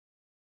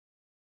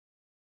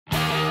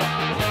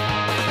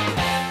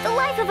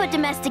of a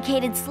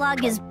domesticated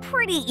slug is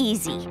pretty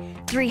easy.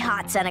 3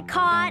 hots on a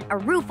cot, a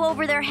roof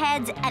over their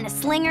heads, and a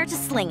slinger to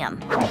sling them.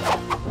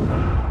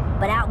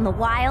 But out in the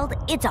wild,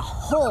 it's a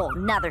whole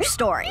nother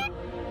story.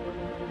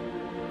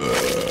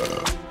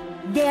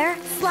 There,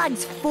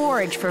 slugs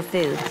forage for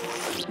food,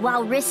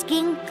 while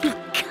risking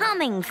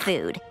becoming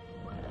food.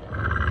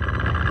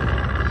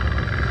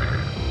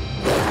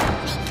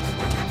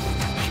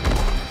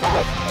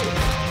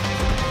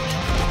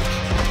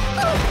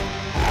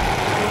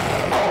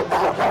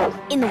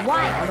 In the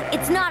wild,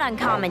 it's not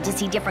uncommon to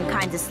see different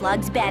kinds of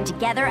slugs band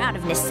together out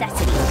of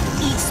necessity,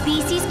 each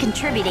species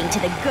contributing to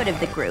the good of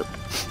the group.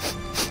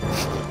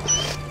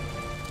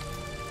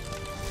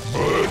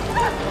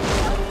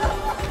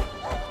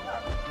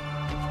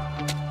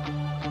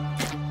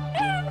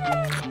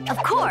 Of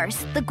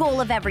course, the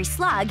goal of every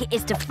slug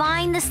is to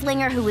find the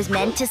slinger who was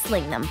meant to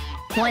sling them.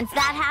 Once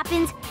that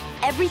happens,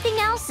 everything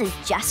else is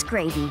just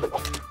gravy.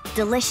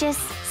 Delicious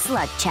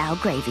slug chow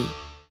gravy.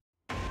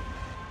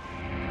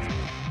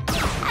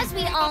 As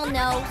we all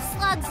know,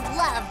 slugs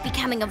love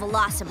becoming a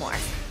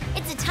velocimorph.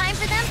 It's a time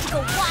for them to go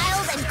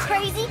wild and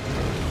crazy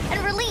and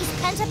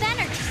release pent-up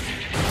energy.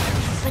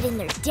 But in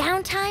their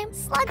downtime,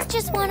 slugs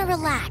just want to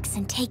relax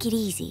and take it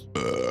easy.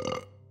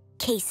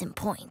 Case in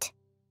point.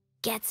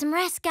 Get some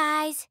rest,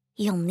 guys.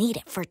 You'll need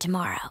it for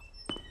tomorrow.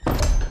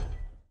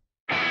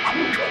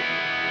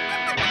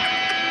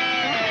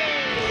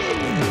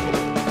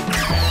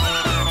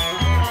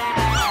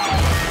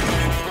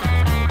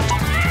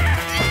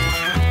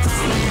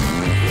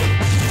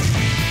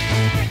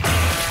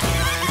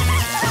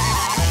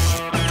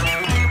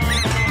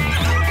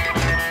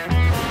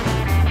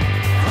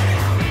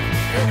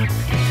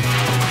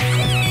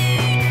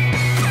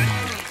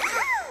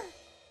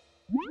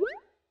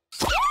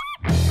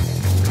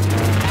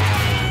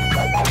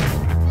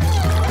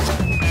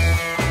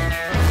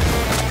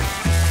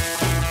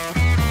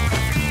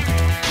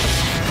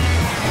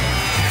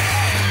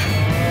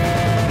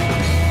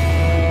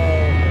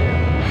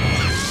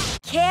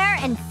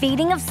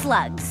 Feeding of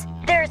slugs.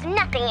 There's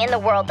nothing in the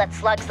world that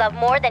slugs love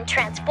more than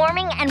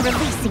transforming and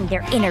releasing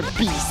their inner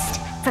beast.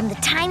 From the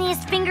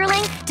tiniest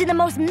fingerling to the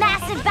most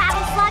massive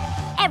battle slug,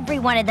 every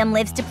one of them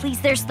lives to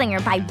please their slinger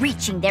by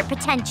reaching their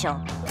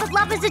potential. But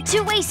love is a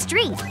two-way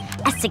street.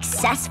 A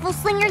successful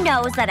slinger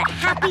knows that a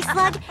happy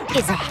slug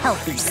is a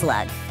healthy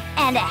slug.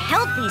 And a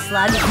healthy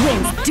slug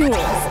wins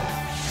duels.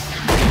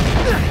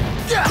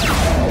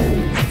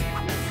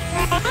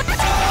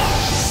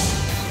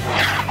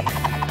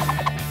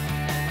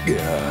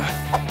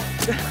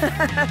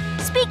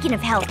 Speaking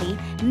of healthy,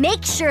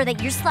 make sure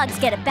that your slugs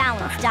get a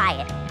balanced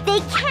diet. They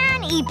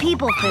can eat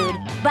people food,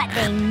 but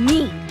they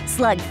need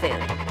slug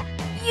food.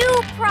 You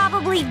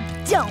probably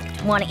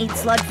don't want to eat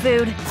slug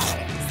food.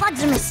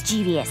 Slugs are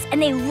mischievous,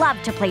 and they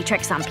love to play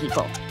tricks on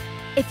people.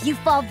 If you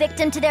fall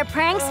victim to their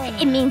pranks,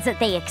 it means that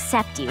they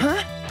accept you.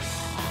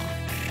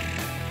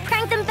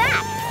 Prank them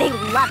back. They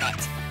love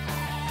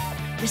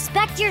it.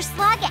 Respect your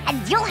slug,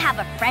 and you'll have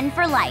a friend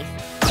for life.